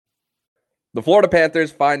The Florida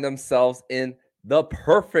Panthers find themselves in the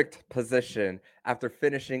perfect position after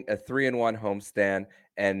finishing a 3-1 homestand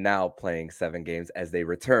and now playing 7 games as they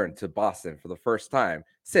return to Boston for the first time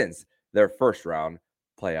since their first round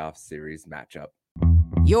playoff series matchup.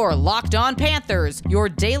 You're Locked On Panthers, your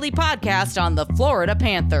daily podcast on the Florida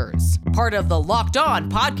Panthers. Part of the Locked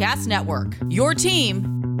On Podcast Network, your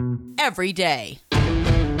team every day.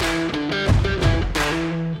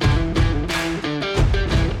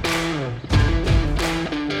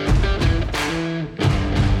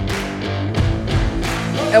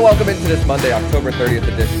 And welcome into this Monday, October 30th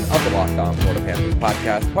edition of the Locked On Florida Panthers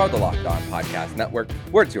podcast, part of the Locked On Podcast Network,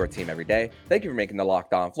 where it's your team every day. Thank you for making the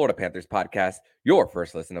Locked On Florida Panthers podcast your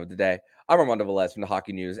first listen of the day. I'm Armando Velez from the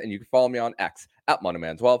Hockey News, and you can follow me on X at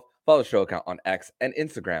Monoman12. Follow the show account on X and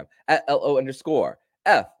Instagram at LO_FLA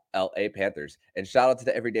Panthers. And shout out to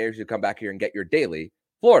the everydayers who come back here and get your daily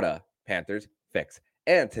Florida Panthers fix.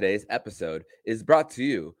 And today's episode is brought to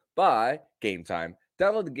you by Game Time.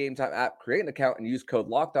 Download the Game Time app, create an account, and use code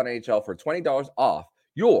LOCKEDONNHL for $20 off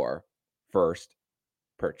your first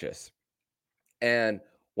purchase. And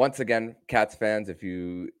once again, Cats fans, if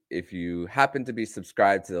you happen to be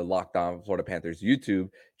subscribed to the Locked On Florida Panthers YouTube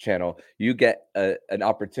channel, you get an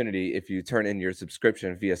opportunity if you turn in your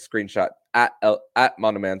subscription via screenshot at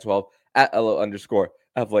Monoman12 at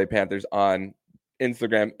LO_FLA Panthers on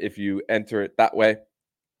Instagram. If you enter it that way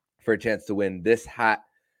for a chance to win this hat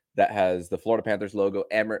that has the Florida Panthers logo,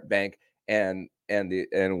 Amerant Bank, and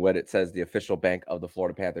what it says, the official bank of the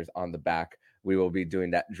Florida Panthers on the back. We will be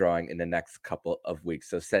doing that drawing in the next couple of weeks.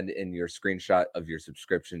 So send in your screenshot of your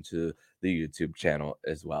subscription to the YouTube channel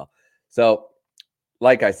as well. So,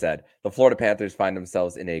 like I said, the Florida Panthers find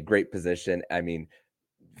themselves in a great position. I mean,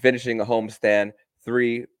 finishing a homestand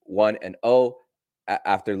 3-1-0.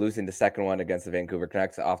 After losing the second one against the Vancouver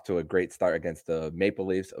Canucks, off to a great start against the Maple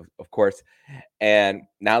Leafs, of course. And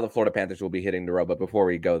now the Florida Panthers will be hitting the road. But before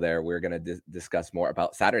we go there, we're going to discuss more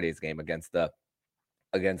about Saturday's game against the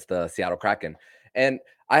Seattle Kraken. And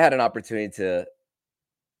I had an opportunity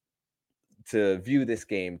to view this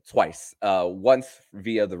game twice. Once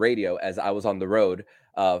via the radio as I was on the road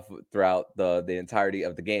throughout the entirety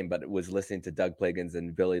of the game, but it was listening to Doug Plagens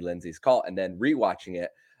and Billy Lindsay's call, and then rewatching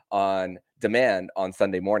it on demand on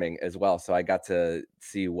Sunday morning as well. So I got to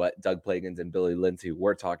see what Doug Plagens and Billy Lindsay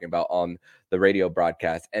were talking about on the radio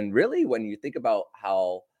broadcast. And really, when you think about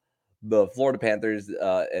how the Florida Panthers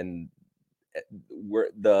and were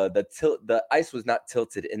the ice was not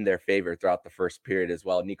tilted in their favor throughout the first period as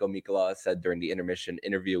well. Nico Mikkola said during the intermission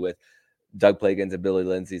interview with Doug Plagens and Billy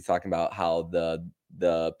Lindsay, talking about how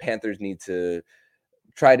the Panthers need to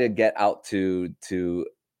try to get out to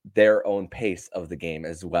their own pace of the game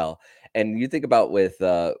as well. And you think about with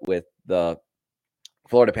the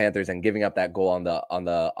Florida Panthers and giving up that goal on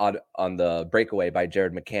the breakaway by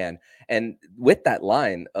Jared McCann, and with that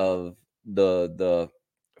line of the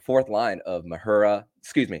fourth line of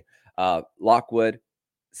Lockwood,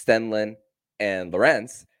 Stenlin, and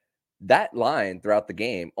Lorentz, that line throughout the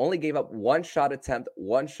game only gave up one shot attempt,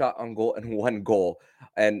 one shot on goal, and one goal.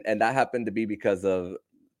 And that happened to be because of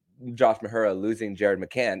Josh Mahura losing Jared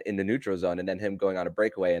McCann in the neutral zone, and then him going on a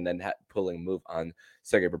breakaway and then pulling a move on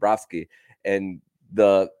Sergei Bobrovsky. And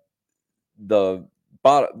the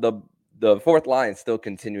fourth line still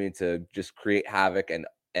continuing to just create havoc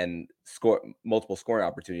and score multiple scoring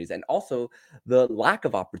opportunities, and also the lack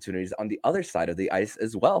of opportunities on the other side of the ice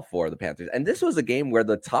as well for the Panthers. And this was a game where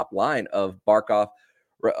the top line of Barkov,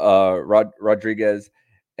 Rodriguez,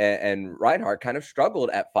 and Reinhart kind of struggled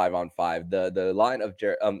at 5-on-5. The line of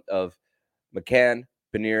McCann,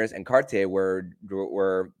 Beniers, and Cartier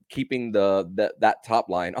were keeping that top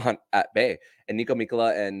line on at bay. And Nico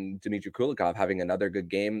Mikkola and Dmitry Kulikov having another good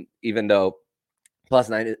game, even though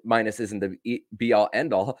plus-minus isn't the be-all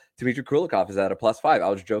end-all. Dmitry Kulikov is at a +5. I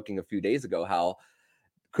was joking a few days ago how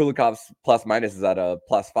Kulikov's plus-minus is at a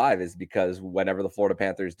 +5 is because whenever the Florida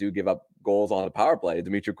Panthers do give up goals on the power play,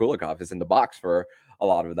 Dmitry Kulikov is in the box for a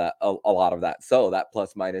lot of that. So that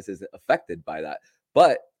plus-minus isn't affected by that.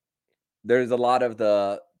 But there's a lot of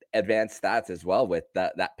the advanced stats as well with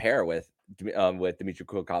that pair with Dmitry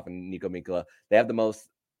Kulikov and Nico Mikkola. They have the most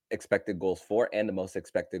expected goals for and the most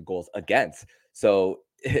expected goals against. So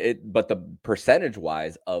but the percentage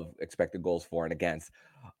wise of expected goals for and against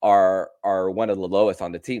are one of the lowest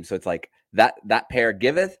on the team. So it's like that pair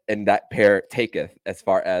giveth and that pair taketh as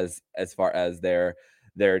far as their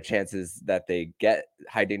chances that they get,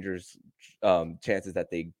 high dangerous chances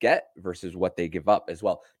that they get versus what they give up as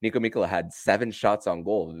well. Nico Mikkola had 7 shots on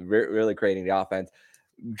goal, really creating the offense,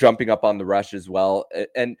 jumping up on the rush as well.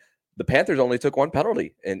 And the Panthers only took one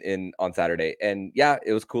penalty in on Saturday. And yeah,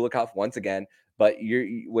 it was Kulikov once again. But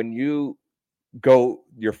when you go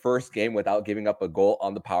your first game without giving up a goal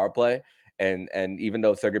on the power play, and even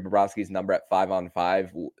though Sergei Bobrovsky's number at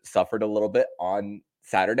 5-on-5 suffered a little bit on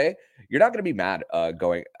Saturday, you're not going to be mad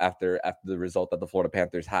going after the result that the Florida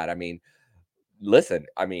Panthers had. I mean, listen,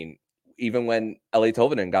 even when Ellie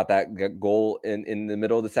Tolvanen got that goal in the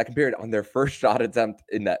middle of the second period on their first shot attempt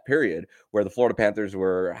in that period, where the Florida Panthers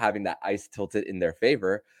were having that ice tilted in their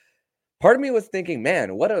favor, part of me was thinking,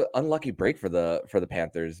 man, what an unlucky break for the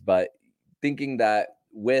Panthers. But thinking that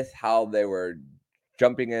with how they were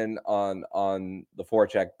jumping in on the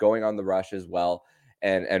forecheck, going on the rush as well,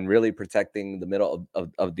 and really protecting the middle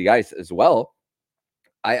of the ice as well,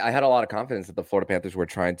 I had a lot of confidence that the Florida Panthers were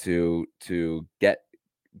trying to get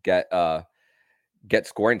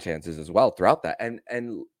scoring chances as well throughout that. And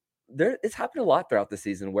there, it's happened a lot throughout the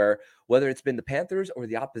season where whether it's been the Panthers or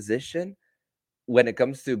the opposition, when it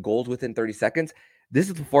comes to goals within 30 seconds, this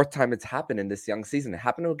is the fourth time it's happened in this young season. It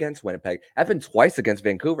happened against Winnipeg, it happened twice against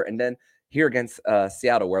Vancouver, and then here against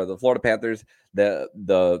Seattle, where the Florida Panthers, the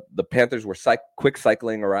Panthers were quick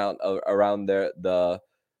cycling around the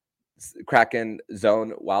Kraken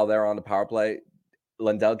zone while they're on the power play.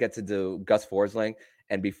 Lundell gets into Gus Forsling,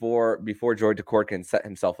 and before Joy Decord can set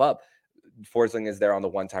himself up, Forsling is there on the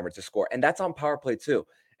one-timer to score. And that's on power play too.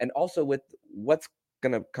 And also with what's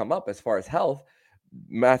going to come up as far as health,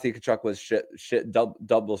 Matthew Tkachuk was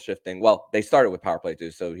double shifting. Well, they started with power play too,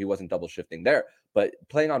 so he wasn't double shifting there, but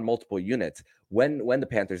playing on multiple units. When the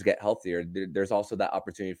Panthers get healthier, there's also that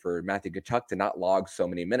opportunity for Matthew Tkachuk to not log so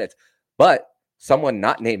many minutes. But someone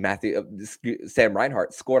not named Sam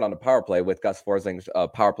Reinhart scored on the power play with Gus Forsling's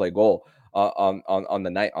power play goal on the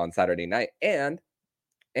night on Saturday night, and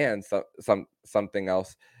something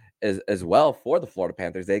else as well for the Florida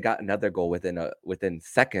Panthers. They got another goal within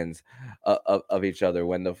seconds of each other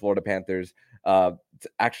when the Florida Panthers,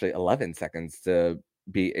 actually 11 seconds to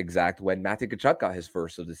be exact, when Matthew Tkachuk got his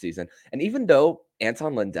first of the season. And even though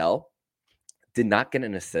Anton Lundell did not get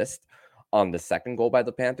an assist on the second goal by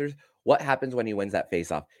the Panthers, what happens when he wins that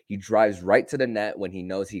faceoff? He drives right to the net when he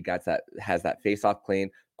knows he has that faceoff clean.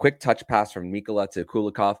 Quick touch pass from Mikkola to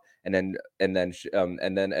Kulikov, and then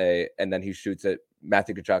he shoots it.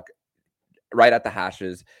 Matthew Tkachuk right at the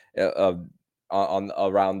hashes on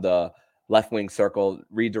around the left wing circle,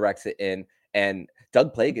 redirects it in. And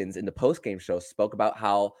Doug Plagans in the post game show spoke about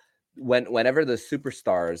how whenever the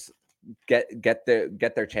superstars get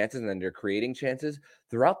their chances and then they're creating chances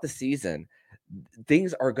throughout the season,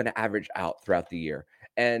 things are going to average out throughout the year.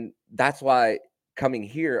 And that's why coming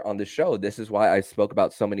here on the show, this is why I spoke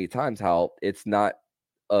about so many times how it's not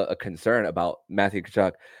a concern about Matthew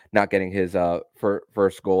Tkachuk not getting his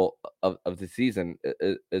first goal of the season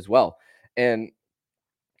as well. And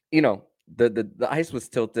the ice was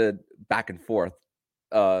tilted back and forth.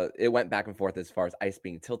 It went back and forth as far as ice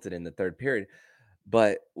being tilted in the third period.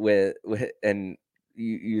 But with and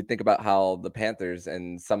you think about how the Panthers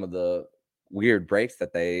and some of the weird breaks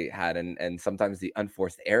that they had, and sometimes the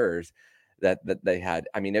unforced errors that they had.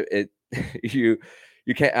 I mean, it you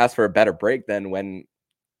can't ask for a better break than when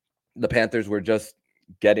the Panthers were just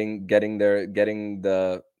getting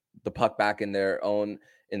the puck back in their own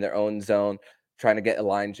zone, trying to get a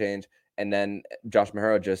line change, and then Josh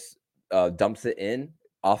Mahura just dumps it in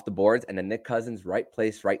off the boards, and then Nick Cousins, right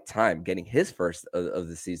place, right time, getting his first of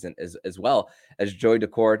the season as well as Joy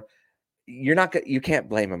Decord. You can't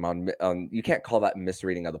blame him on you can't call that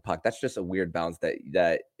misreading of the puck. That's just a weird bounce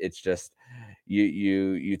that it's just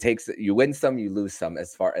you win some, you lose some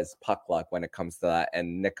as far as puck luck when it comes to that.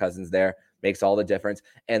 And Nick Cousins there makes all the difference.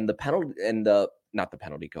 And the penalty and not the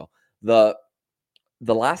penalty kill, the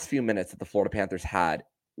last few minutes that the Florida Panthers had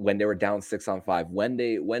when they were down 6-on-5, when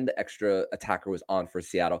the extra attacker was on for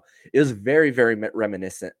Seattle, it was very, very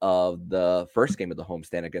reminiscent of the first game of the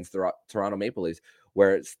homestand against the Toronto Maple Leafs,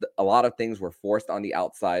 where a lot of things were forced on the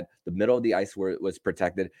outside. The middle of the ice was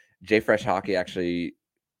protected. Jay Fresh Hockey actually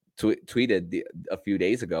tweeted a few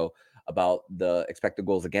days ago about the expected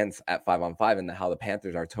goals against at 5-on-5 and how the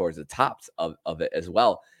Panthers are towards the tops of it as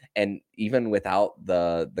well. And even without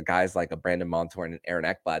the guys like a Brandon Montour and Aaron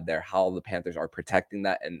Ekblad there, how the Panthers are protecting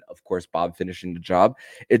that, and of course Bob finishing the job,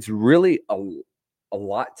 it's really a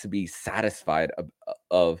lot to be satisfied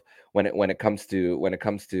of when it comes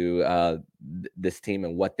to this team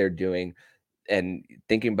and what they're doing, and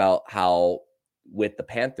thinking about how with the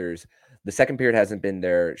Panthers, the second period hasn't been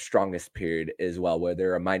their strongest period as well, where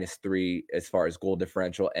they're a -3 as far as goal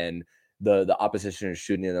differential, and the opposition is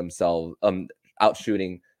shooting themselves, out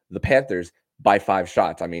shooting the Panthers by 5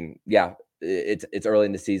 shots. I mean, yeah, it's early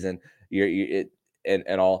in the season,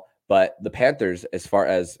 and all, But the Panthers, as far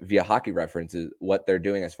as via hockey references, what they're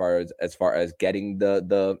doing as far as getting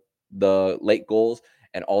the late goals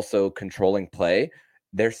and also controlling play,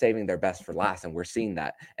 they're saving their best for last, and we're seeing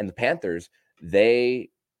that. And the Panthers,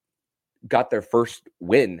 they got their first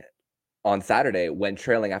win on Saturday when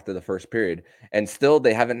trailing after the first period, and still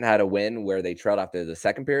they haven't had a win where they trailed after the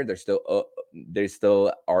second period. They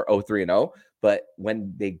still are 0-3-0, but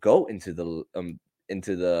when they go into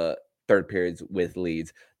the third periods with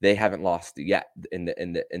leads, they haven't lost yet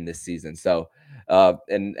in this season. So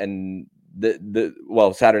and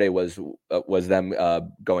Saturday was them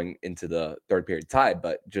going into the third period tied,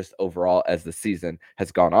 but just overall as the season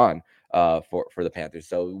has gone on for the Panthers.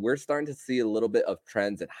 So we're starting to see a little bit of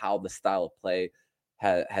trends in how the style of play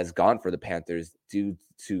has gone for the Panthers due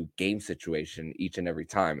to game situation each and every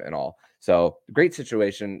time and all. So great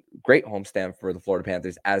situation, great homestand for the Florida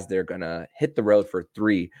Panthers as they're going to hit the road for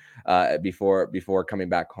 3 before coming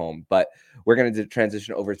back home. But we're going to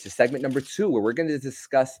transition over to segment number 2, where we're going to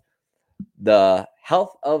discuss the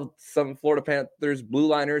health of some Florida Panthers blue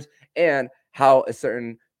liners and how a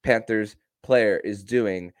certain Panthers player is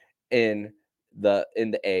doing in the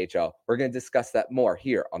AHL. We're going to discuss that more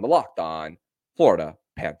here on the Locked On Florida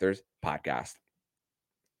Panthers podcast.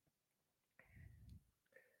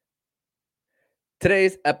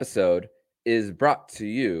 Today's episode is brought to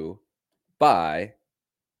you by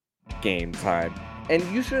Game Time. And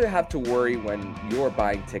you shouldn't have to worry when you're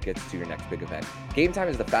buying tickets to your next big event. Game Time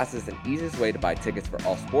is the fastest and easiest way to buy tickets for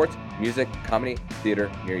all sports, music, comedy,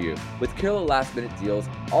 theater near you. With killer last-minute deals,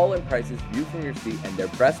 all-in prices, view from your seat, and their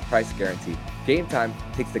best price guarantee, Game Time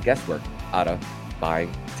takes the guesswork out of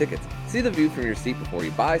buying tickets. See the view from your seat before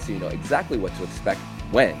you buy so you know exactly what to expect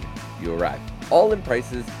when you arrive. All-in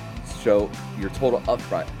prices show your total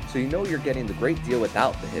upfront, so you know you're getting the great deal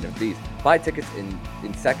without the hidden fees. Buy tickets in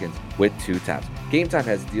seconds with 2 taps. Game Time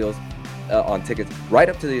has deals on tickets right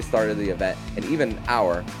up to the start of the event and even an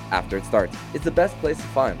hour after it starts. It's the best place to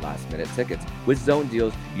find last-minute tickets. With zone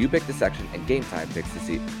deals, you pick the section and Game Time picks the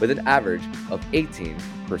seat with an average of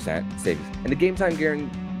 18% savings. And the Game Time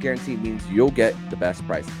guarantee means you'll get the best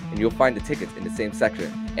price and you'll find the tickets in the same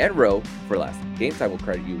section and row for less. Game Time will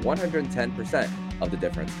credit you 110% of the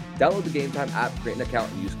difference. Download the Game Time app, create an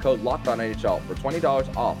account, and use code LOCKEDONNHL for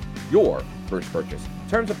 $20 off your first purchase.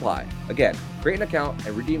 Terms apply. Again, create an account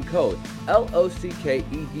and redeem code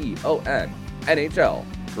LOCKEDONNHL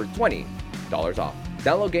for $20 off.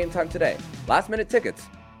 Download Game Time today. Last minute tickets,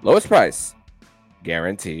 lowest price,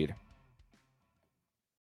 guaranteed.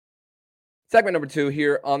 Segment number 2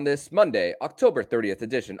 here on this Monday, October 30th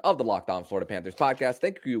edition of the Locked On Florida Panthers podcast.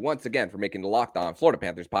 Thank you once again for making the Locked On Florida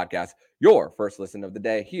Panthers podcast your first listen of the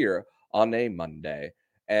day here on a Monday.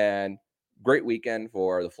 And great weekend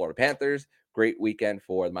for the Florida Panthers. Great weekend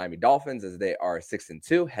for the Miami Dolphins as they are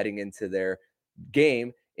 6-2 heading into their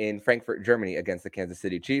game in Frankfurt, Germany against the Kansas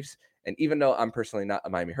City Chiefs. And even though I'm personally not a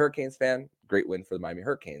Miami Hurricanes fan, great win for the Miami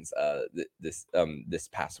Hurricanes this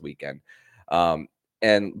past weekend.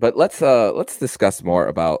 But let's discuss more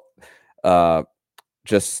about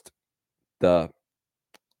just the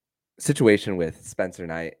situation with Spencer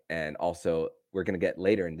Knight, and also we're going to get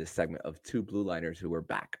later in this segment of 2 blue liners who were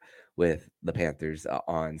back with the Panthers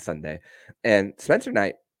on Sunday. And Spencer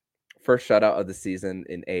Knight, first shutout of the season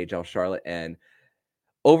in AHL Charlotte, and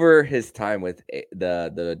over his time with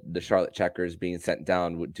the Charlotte Checkers being sent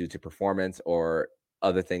down due to performance or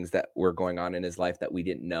other things that were going on in his life that we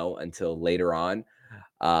didn't know until later on.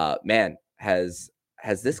 Man, has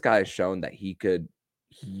this guy shown that he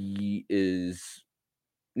is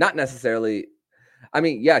not necessarily, I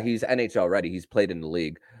mean, yeah, he's NHL ready. He's played in the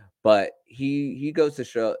league, but he goes to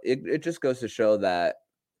show, it just goes to show that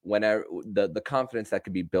whenever the confidence that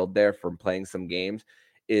could be built there from playing some games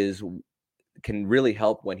can really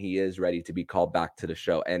help when he is ready to be called back to the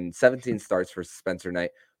show. And 17 starts for Spencer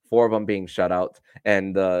Knight, 4 of them being shutouts.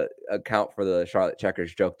 And the account for the Charlotte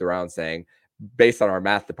Checkers joked around saying, based on our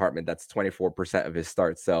math department, that's 24% of his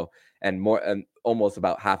starts. So, and almost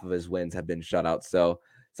about half of his wins have been shutouts. So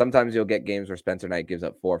sometimes you'll get games where Spencer Knight gives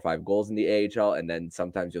up 4 or 5 goals in the AHL, and then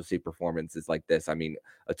sometimes you'll see performances like this. I mean,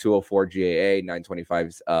 a 204 GAA,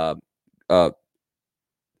 925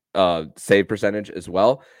 save percentage as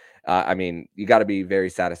well. I mean, you got to be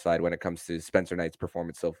very satisfied when it comes to Spencer Knight's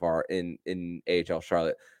performance so far in AHL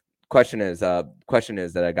Charlotte. Question is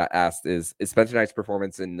that I got asked is Spencer Knight's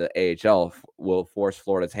performance in the AHL will force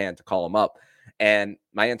Florida's hand to call him up? And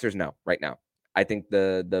my answer is no right now. I think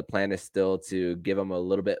the plan is still to give him a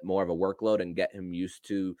little bit more of a workload and get him used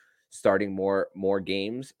to starting more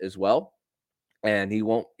games as well. And he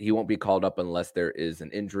won't be called up unless there is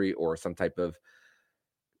an injury or some type of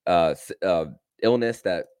illness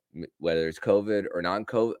that whether it's COVID or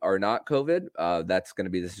non-COVID or not COVID. That's going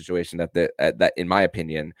to be the situation that that in my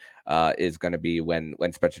opinion is going to be when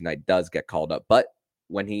Spencer Knight does get called up. But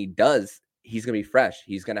when he does, he's going to be fresh.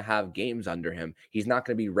 He's going to have games under him. He's not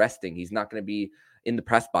going to be resting. He's not going to be in the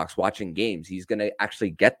press box watching games. He's going to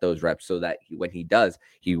actually get those reps so that when he does,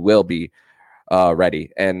 he will be ready.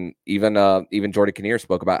 And even Jordan Kinnear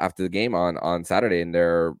spoke about after the game on Saturday in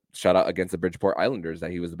their shutout against the Bridgeport Islanders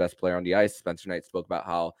that he was the best player on the ice. Spencer Knight spoke about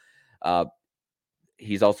how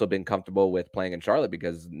he's also been comfortable with playing in Charlotte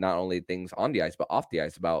because not only things on the ice but off the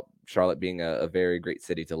ice, about Charlotte being a very great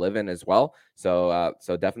city to live in as well. So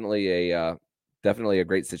definitely a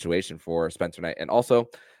great situation for Spencer Knight. And also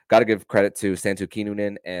got to give credit to Santu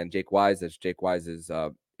Kinnunen and Jake Wise, as Jake Wise is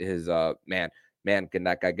his man, can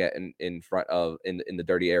that guy get in front of in the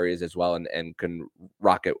dirty areas as well, and can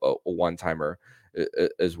rocket a one-timer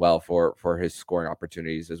as well for his scoring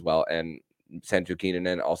opportunities as well. And Santu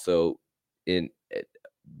Kinnunen also in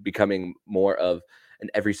becoming more of an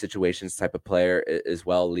every situations type of player as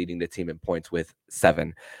well, leading the team in points with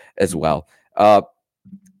 7 as well.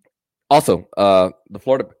 Also, the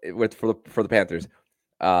Florida for the Panthers,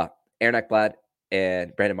 Aaron Ekblad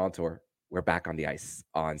and Brandon Montour were back on the ice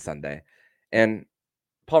on Sunday, and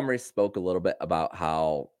Paul Maurice spoke a little bit about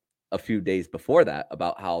how a few days before that,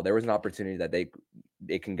 about how there was an opportunity that they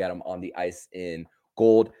can get them on the ice in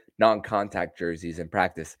gold non-contact jerseys in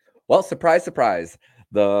practice. Well, surprise, surprise,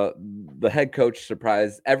 the head coach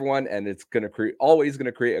surprised everyone, and it's always going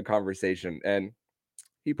to create a conversation. And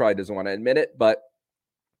he probably doesn't want to admit it, but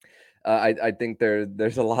I think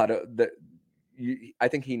there's a lot of that. I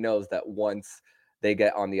think he knows that once they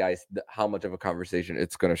get on the ice, how much of a conversation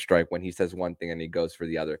it's going to strike when he says one thing and he goes for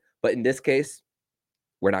the other. But in this case,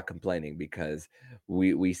 we're not complaining because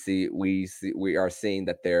we are seeing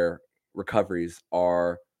that their recoveries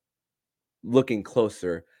are looking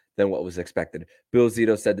closer than what was expected. Bill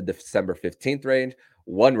Zito said the December 15th range.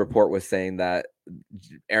 One report was saying that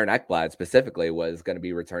Aaron Ekblad specifically was going to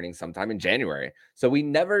be returning sometime in January. So we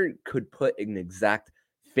never could put an exact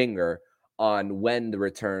finger on when the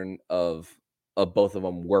return of both of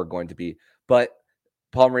them were going to be. But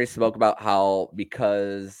Paul Maurice spoke about how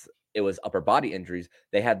because it was upper body injuries,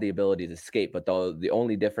 they had the ability to skate. But the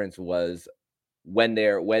only difference was when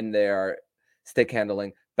they're stick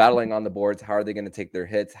handling, battling on the boards, how are they going to take their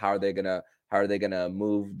hits? How are they going to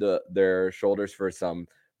move their shoulders for some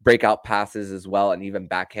breakout passes as well, and even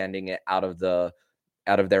backhanding it out of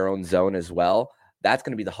their own zone as well? That's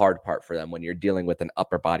going to be the hard part for them when you're dealing with an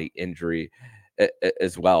upper body injury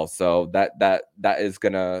as well. So that is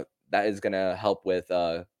gonna help with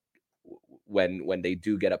when they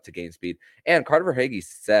do get up to game speed. And Carter Verhaeghe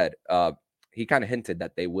said he kind of hinted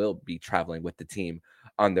that they will be traveling with the team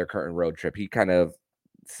on their current road trip. He kind of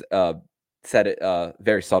said it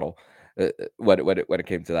very subtle when it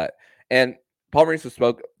came to that. And Paul Maurice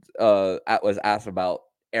was asked about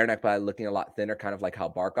Aaron Ekblad looking a lot thinner, kind of like how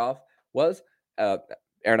Barkov was.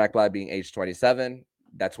 Aaron Ekblad being age 27,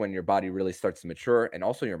 that's when your body really starts to mature, and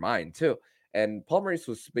also your mind too. And Paul Maurice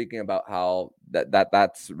was speaking about how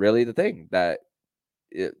that's really the thing, that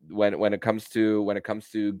when it comes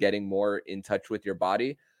to getting more in touch with your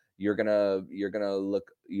body, you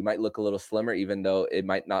might look a little slimmer, even though it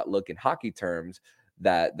might not look in hockey terms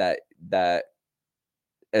that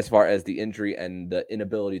as far as the injury and the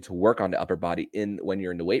inability to work on the upper body when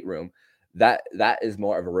you're in the weight room, that is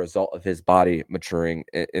more of a result of his body maturing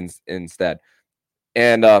instead.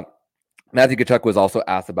 And Matthew Tkachuk was also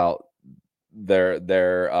asked about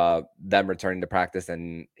them returning to practice,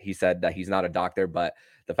 and he said that he's not a doctor, but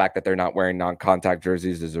the fact that they're not wearing non-contact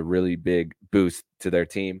jerseys is a really big boost to their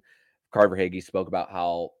team. Carter Verhaeghe spoke about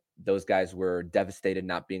how those guys were devastated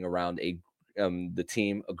not being around the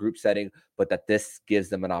team, a group setting, but that this gives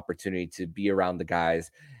them an opportunity to be around the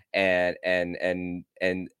guys and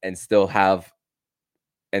still have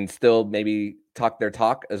and still maybe talk their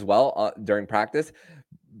talk as well during practice.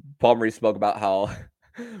 Paul Maurice spoke about how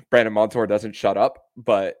Brandon Montour doesn't shut up,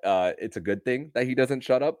 but it's a good thing that he doesn't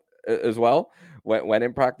shut up as well when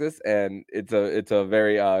in practice, and it's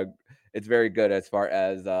very good as far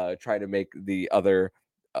as trying to make the other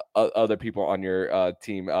people on your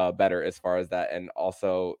team better as far as that, and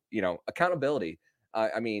also accountability.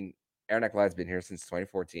 I mean, Aaron Ekblad's been here since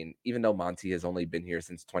 2014, even though Monty has only been here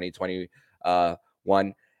since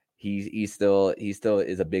 2021. He still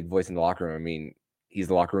is a big voice in the locker room. I mean, he's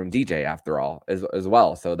the locker room DJ after all as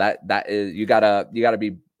well. So that is you gotta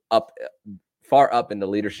be far up in the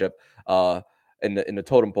leadership in the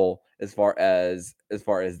totem pole as far as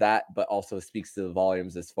that, but also speaks to the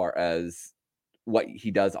volumes as far as what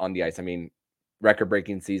he does on the ice. I mean,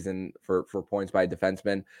 record-breaking season for points by a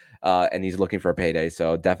defenseman, and he's looking for a payday.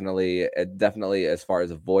 So definitely as far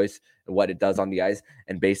as a voice and what it does on the ice,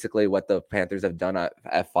 and basically what the Panthers have done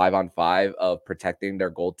at 5-on-5 of protecting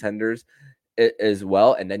their goaltenders as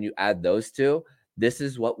well. And then you add those two. This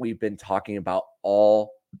is what we've been talking about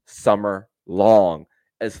all summer long,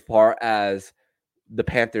 as far as the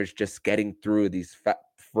Panthers just getting through these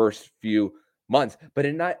first few months. But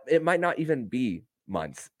it might not even be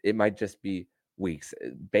months. It might just be weeks,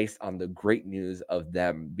 based on the great news of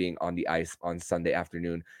them being on the ice on Sunday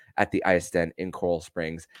afternoon at the Ice Den in Coral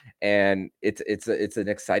Springs. And it's an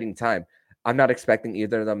exciting time. I'm not expecting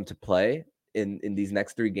either of them to play in these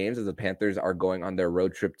next 3 games, as the Panthers are going on their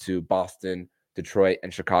road trip to Boston, Detroit,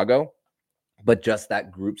 and Chicago. But just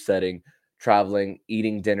that group setting, traveling,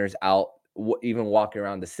 eating dinners out, even walking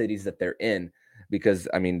around the cities that they're in, because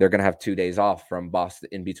I mean, they're going to have 2 days off from Boston,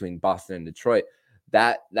 in between Boston and Detroit.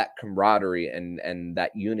 That camaraderie and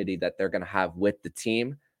that unity that they're going to have with the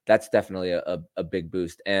team, that's definitely a big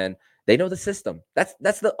boost. And they know the system.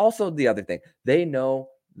 That's also the other thing. They know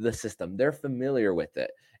the system. They're familiar with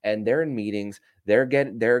it, and they're in meetings. They're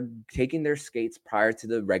taking their skates prior to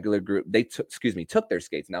the regular group. They took their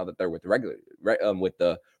skates now that they're with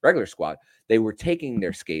the regular squad. They were taking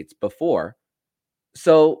their skates before.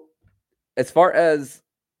 So as far as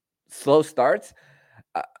slow starts,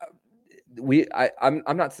 I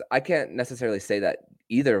can't necessarily say that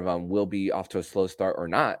either of them will be off to a slow start or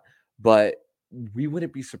not, but we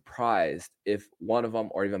wouldn't be surprised if one of them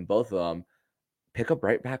or even both of them pick up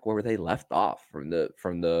right back where they left off from the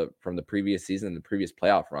previous season, the previous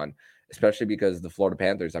playoff run, especially because the Florida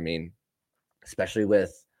Panthers, I mean, especially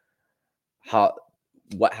with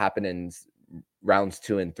what happened in rounds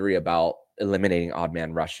 2 and 3 about eliminating odd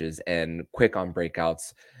man rushes and quick on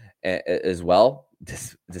breakouts as well,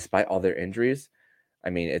 despite all their injuries.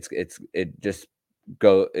 I mean, it just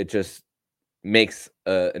makes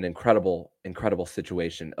an incredible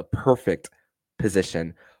situation, a perfect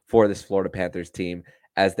position for this Florida Panthers team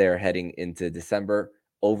as they're heading into November,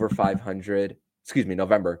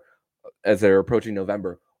 as they're approaching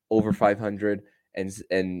November, over 500.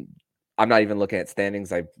 And I'm not even looking at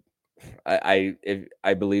standings. I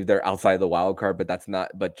believe they're outside the wild card,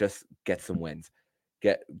 but just get some wins.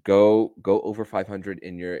 Go over 500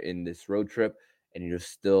 in this road trip, and you'll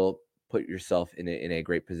still put yourself in a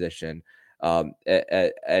great position.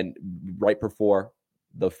 And right before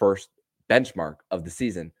the first benchmark of the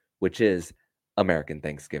season, which is American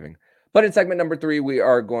Thanksgiving. But in segment number 3, we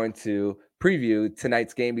are going to preview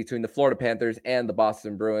tonight's game between the Florida Panthers and the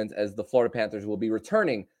Boston Bruins, as the Florida Panthers will be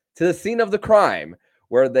returning to the scene of the crime,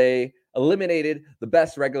 where they eliminated the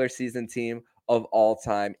best regular season team of all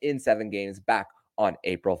time in 7 games back on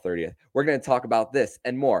April 30th. We're going to talk about this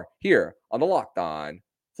and more here on the Locked On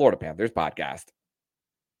Florida Panthers podcast.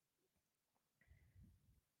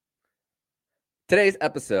 Today's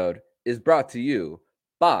episode is brought to you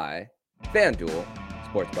by FanDuel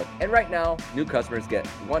Sportsbook. And right now, new customers get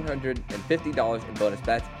 $150 in bonus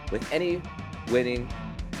bets with any winning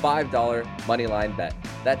 $5 moneyline bet.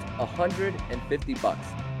 That's $150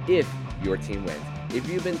 if your team wins. If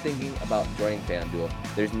you've been thinking about joining FanDuel,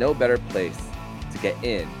 there's no better place to get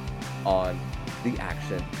in on the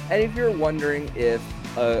action. And if you're wondering if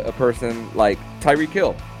a person like Tyreek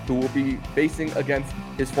Hill, who will be facing against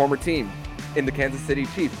his former team in the Kansas City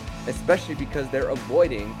Chiefs, especially because they're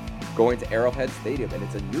avoiding going to Arrowhead Stadium, and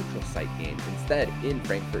it's a neutral site game instead in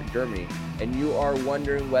Frankfurt, Germany, and you are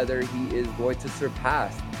wondering whether he is going to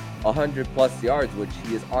surpass 100+ yards, which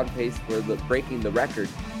he is on pace for breaking the record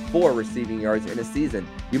for receiving yards in a season.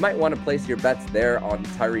 You might want to place your bets there on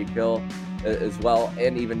Tyreek Hill as well,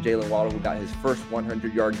 and even Jalen Waddle, who got his first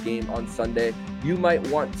 100-yard game on Sunday. You might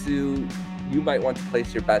want to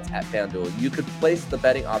place your bets at FanDuel. You could place the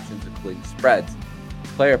betting options including spreads,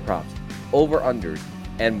 player props, over-unders,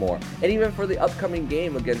 and more. And even for the upcoming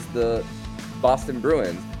game against the Boston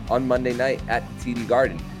Bruins on Monday night at TD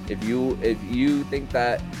Garden, if you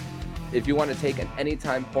want to take an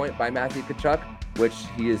anytime point by Matthew Tkachuk, which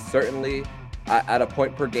he is certainly at a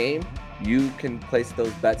point per game, you can place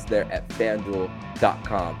those bets there at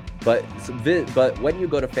FanDuel.com. But when you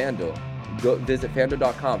go to FanDuel, visit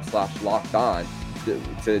FanDuel.com/lockedon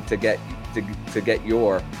to get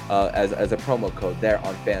your as a promo code there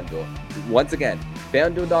on FanDuel. Once again,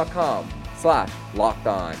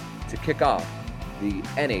 FanDuel.com/lockedon to kick off the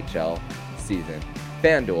NHL season.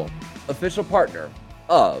 FanDuel, official partner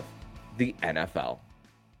of the NFL.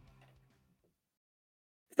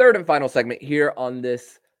 Third and final segment here on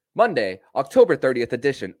this Monday, October 30th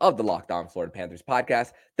edition of the Locked On Florida Panthers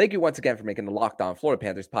podcast. Thank you once again for making the Locked On Florida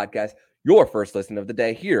Panthers podcast your first listen of the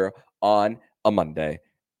day here on a Monday.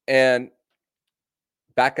 And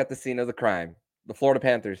back at the scene of the crime, the Florida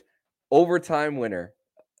Panthers overtime winner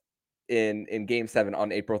in Game 7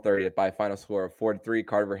 on April 30th by a final score of 4-3.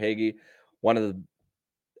 Carver Hagee, one of the,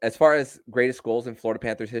 as far as greatest goals in Florida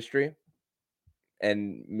Panthers history,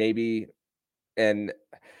 and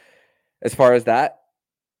as far as that,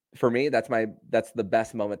 for me, that's the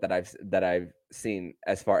best moment that I've seen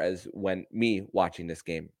as far as when me watching this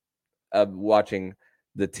game, watching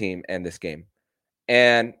the team and this game.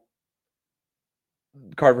 And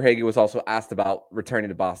Carver Hagee was also asked about returning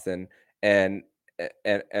to Boston and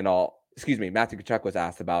all. Excuse me, Matthew Tkachuk was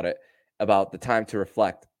asked about it, about the time to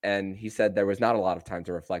reflect, and he said there was not a lot of time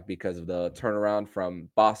to reflect because of the turnaround from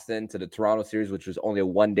Boston to the Toronto series, which was only a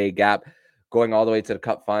 1-day gap, going all the way to the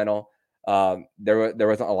Cup final. There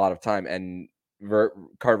wasn't a lot of time, and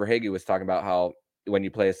Carver Hagee was talking about how when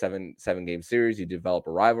you play a seven game series, you develop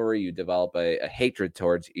a rivalry, you develop a hatred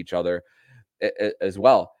towards each other as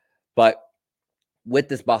well. But with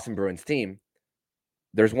this Boston Bruins team,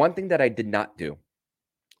 there's one thing that I did not do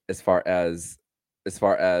as far as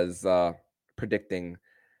predicting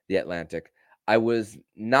the Atlantic. I was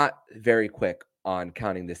not very quick on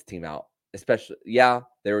counting this team out. Especially,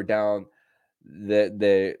 they were down.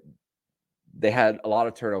 They had a lot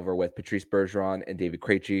of turnover with Patrice Bergeron and David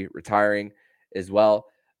Krejci retiring as well.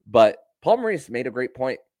 But Paul Maurice made a great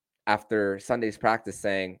point after Sunday's practice,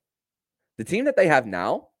 saying the team that they have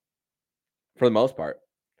now, for the most part,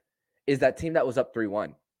 is that team that was up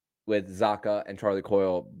 3-1 with Zacha and Charlie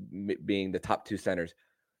Coyle being the top two centers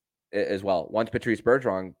as well. Once Patrice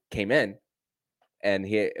Bergeron came in and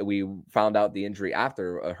we found out the injury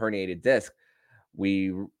after a herniated disc,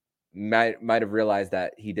 we might have realized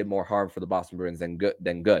that he did more harm for the Boston Bruins than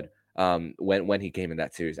good when he came in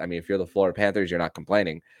that series. I mean, if you're the Florida Panthers, you're not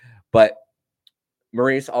complaining. But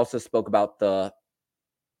Maurice also spoke about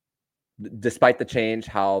despite the change,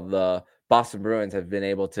 how the Boston Bruins have been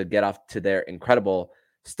able to get off to their incredible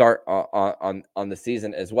start on the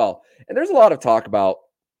season as well. And there's a lot of talk about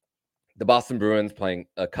the Boston Bruins playing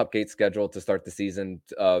a cupcake schedule to start the season,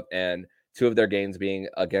 and two of their games being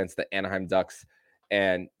against the Anaheim Ducks,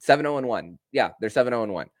 and 7-0-1. Yeah, they're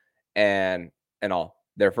 7-0-1, and all.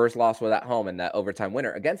 Their first loss was at home in that overtime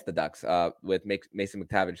winner against the Ducks, with Mason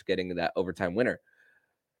McTavish getting that overtime winner.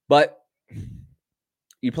 But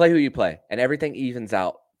you play who you play, and everything evens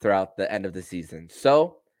out throughout the end of the season.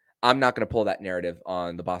 So I'm not going to pull that narrative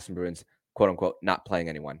on the Boston Bruins, quote unquote, not playing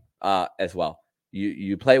anyone as well.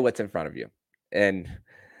 You play what's in front of you. And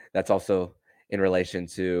that's also in relation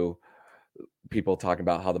to people talking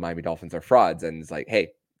about how the Miami Dolphins are frauds. And it's like, hey,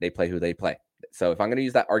 they play who they play. So if I'm going to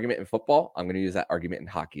use that argument in football, I'm going to use that argument in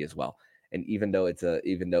hockey as well. And even though it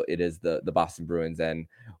is the Boston Bruins, and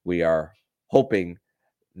we are hoping,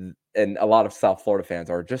 and a lot of South Florida fans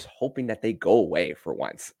are just hoping that they go away for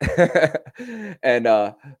once. And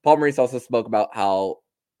Paul Maurice also spoke about how,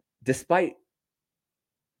 despite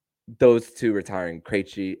those two retiring,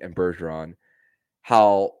 Krejci and Bergeron,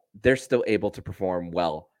 how they're still able to perform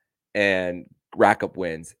well and rack up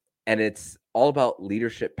wins. And it's all about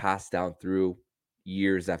leadership passed down through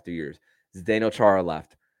years after years. Zdeno Chara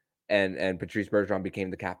left, and Patrice Bergeron became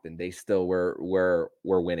the captain. They still were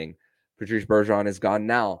winning. Patrice Bergeron is gone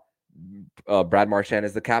now. Brad Marchand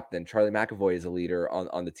is the captain. Charlie McAvoy is a leader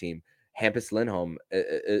on the team. Hampus Lindholm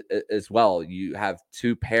as well. You have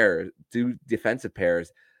two defensive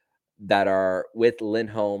pairs that are with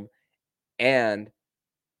Lindholm and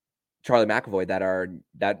Charlie McAvoy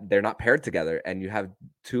that they're not paired together, and you have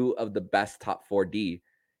two of the best top 4D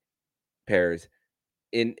pairs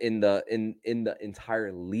in the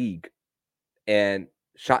entire league. And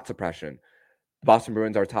shot suppression, Boston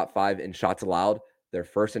Bruins are top 5 in shots allowed. They're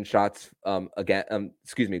first in shots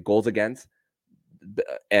goals against,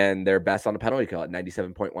 and they're best on the penalty kill at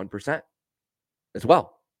 97.1% as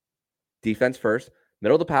well. Defense first,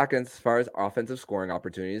 middle of the pack as far as offensive scoring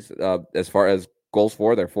opportunities. As far as goals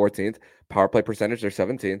for, they're 14th. Power play percentage, they're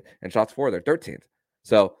 17th. And shots for, they're 13th.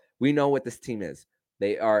 So we know what this team is.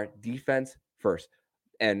 They are defense first.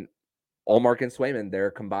 And Ullmark and Swayman,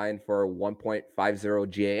 they're combined for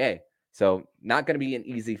 1.50 GAA. So not going to be an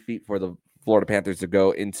easy feat for the Florida Panthers to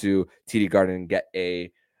go into TD Garden and get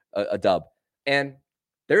a dub. And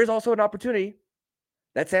there is also an opportunity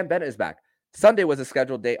that Sam Bennett is back. Sunday was a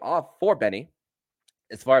scheduled day off for Benny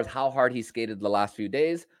as far as how hard he skated the last few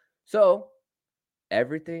days. So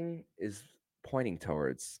everything is pointing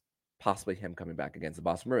towards possibly him coming back against the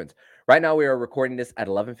Boston Bruins. Right now, we are recording this at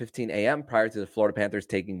 11:15 a.m. prior to the Florida Panthers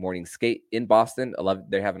taking morning skate in Boston.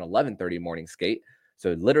 They have an 11:30 morning skate.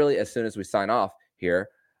 So literally, as soon as we sign off here,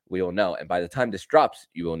 we will know. And by the time this drops,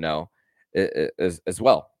 you will know as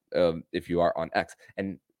well. if you are on X.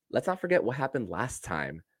 And let's not forget what happened last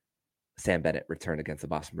time Sam Bennett returned against the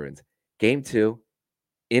Boston Bruins. Game 2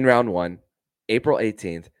 in round 1, April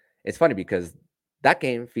 18th. It's funny because that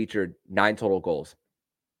game featured 9 total goals.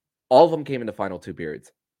 All of them came in the final 2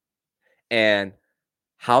 periods. And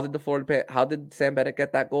how did Sam Bennett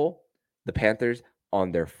get that goal? The Panthers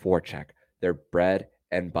on their forecheck, their bread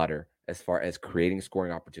and butter as far as creating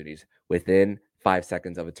scoring opportunities within 5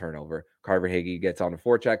 seconds of a turnover. Carver Hagee gets on a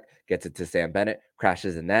forecheck, gets it to Sam Bennett,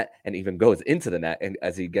 crashes the net, and even goes into the net. And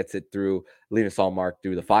as he gets it through Linus Ullmark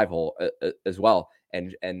through the 5-hole as well,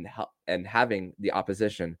 and having the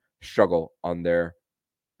opposition struggle on their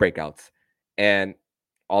breakouts, and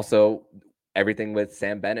also everything with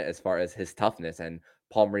Sam Bennett as far as his toughness, and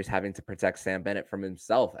Paul Maurice having to protect Sam Bennett from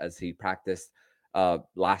himself as he practiced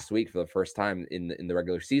last week for the first time in the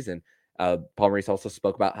regular season. Paul Maurice also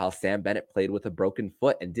spoke about how Sam Bennett played with a broken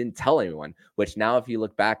foot and didn't tell anyone, which now if you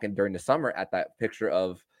look back and during the summer at that picture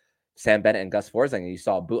of Sam Bennett and Gus Forsling and you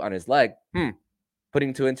saw a boot on his leg,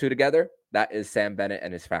 putting 2 and 2 together, that is Sam Bennett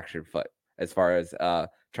and his fractured foot as far as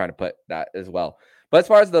trying to put that as well. But as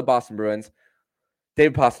far as the Boston Bruins,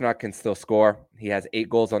 David Pastrnak can still score. He has 8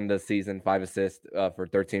 goals on the season, 5 assists for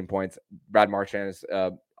 13 points. Brad Marchand is,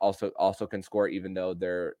 also can score, even though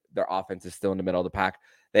their offense is still in the middle of the pack.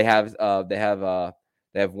 They have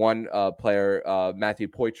one player, Matthew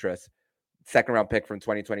Poitras, second round pick from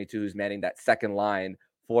 2022, who's manning that second line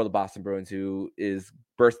for the Boston Bruins, who is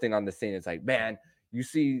bursting on the scene. It's like, man, you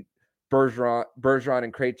see Bergeron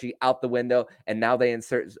and Krejci out the window, and now they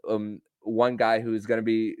insert one guy who's bursting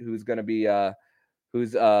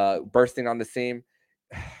on the scene.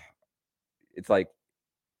 It's like,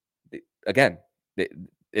 again,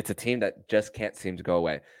 it's a team that just can't seem to go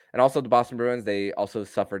away. And also the Boston Bruins, they also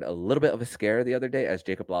suffered a little bit of a scare the other day as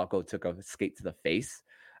Jacob Lauko took a skate to the face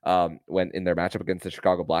when in their matchup against the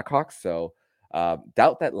Chicago Blackhawks. So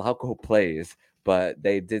doubt that Lauko plays, but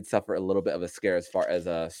they did suffer a little bit of a scare as far as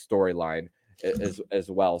a storyline as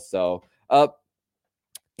well. So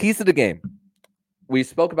keys to the game. We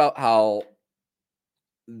spoke about how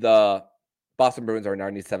the Boston Bruins are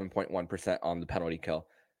 97.1% on the penalty kill.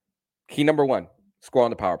 Key number 1, score on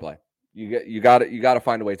the power play. You got to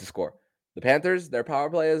find a way to score. The Panthers, their power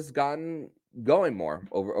play has gotten going more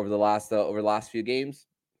over the last few games.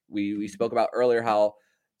 We spoke about earlier how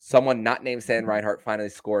someone not named Sam Reinhart finally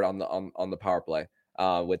scored on the power play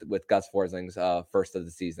with Gus Forsling's first of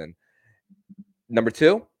the season. Number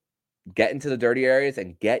 2, get into the dirty areas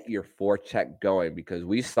and get your forecheck going, because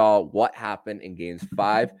we saw what happened in games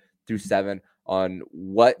 5 through 7 on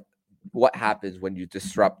what happens when you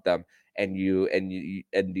disrupt them and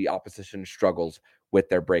the opposition struggles with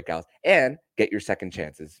their breakouts, and get your second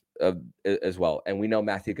chances as well. And we know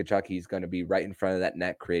Matthew Tkachuk, he's going to be right in front of that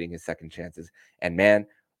net creating his second chances. And man,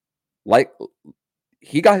 like,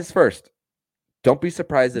 he got his first. Don't be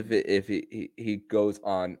surprised if he goes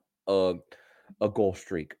on a goal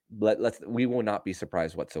streak. We will not be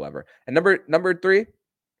surprised whatsoever. And number 3,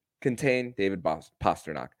 contain David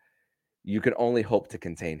Pastrnak. You can only hope to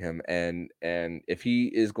contain him, and if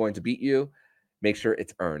he is going to beat you, make sure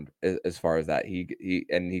it's earned as far as that.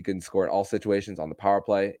 He can score in all situations on the power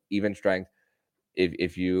play, even strength.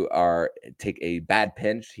 If you take a bad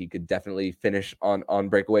pinch, he could definitely finish on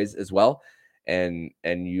breakaways as well. And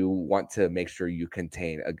you want to make sure you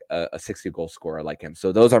contain a 60-goal scorer like him.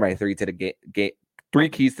 So those are my 3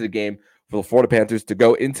 keys to the game for the Florida Panthers to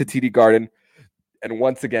go into TD Garden and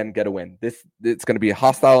once again get a win. It's going to be a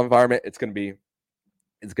hostile environment. It's going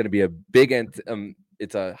to be a big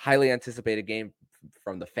it's a highly anticipated game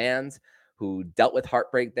from the fans who dealt with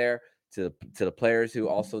heartbreak there to the players who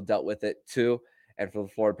also dealt with it too. And for the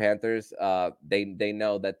Florida Panthers, they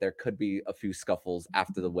know that there could be a few scuffles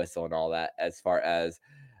after the whistle and all that, as far as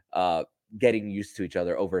getting used to each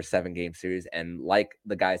other over a 7-game series. And like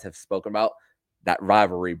the guys have spoken about, that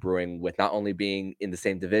rivalry brewing with not only being in the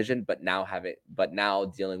same division, but now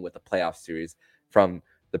dealing with a playoff series from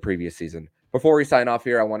the previous season. Before we sign off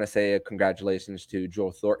here, I want to say congratulations to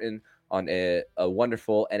Joel Thornton on a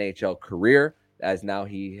wonderful NHL career, as now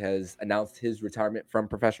he has announced his retirement from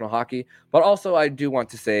professional hockey. But also, I do want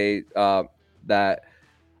to say that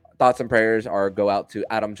thoughts and prayers go out to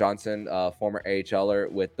Adam Johnson, former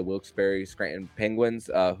AHLer with the Wilkes-Barre Scranton Penguins,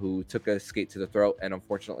 who took a skate to the throat and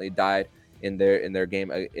unfortunately died in their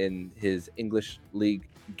game, in his English League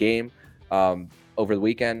game over the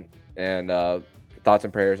weekend. And thoughts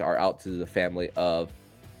and prayers are out to the family of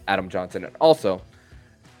Adam Johnson, and also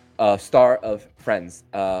star of Friends,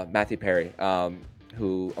 Matthew Perry.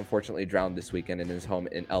 who unfortunately drowned this weekend in his home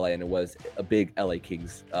in LA, and was a big LA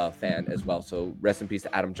Kings fan as well. So rest in peace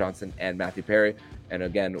to Adam Johnson and Matthew Perry. And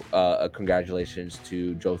again, congratulations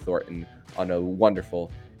to Joe Thornton on a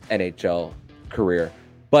wonderful NHL career.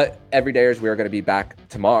 But everydayers, we are going to be back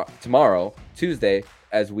tomorrow, Tuesday,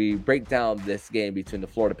 as we break down this game between the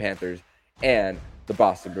Florida Panthers and the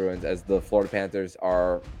Boston Bruins, as the Florida Panthers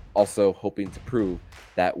are also hoping to prove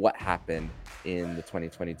that what happened in the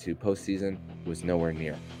 2022 postseason was nowhere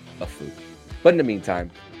near a fluke. But in the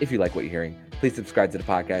meantime, if you like what you're hearing, please subscribe to the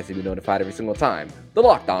podcast and be notified every single time the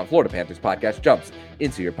Locked On Florida Panthers podcast jumps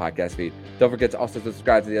into your podcast feed. Don't forget to also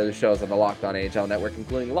subscribe to the other shows on the Locked On AHL network,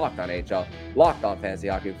 including Locked On AHL, Locked On Fantasy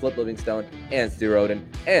Hockey, Flip Livingstone and Stu Roden,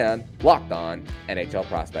 and Locked On NHL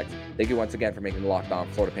Prospects. Thank you once again for making the Locked On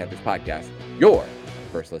Florida Panthers podcast your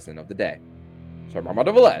first listen of the day. So I'm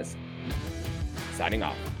Armando Velez, signing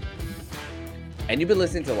off. And you've been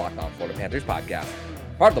listening to the Locked On Florida Panthers podcast,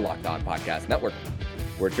 part of the Locked On Podcast Network.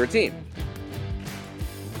 We're your team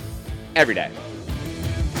every day.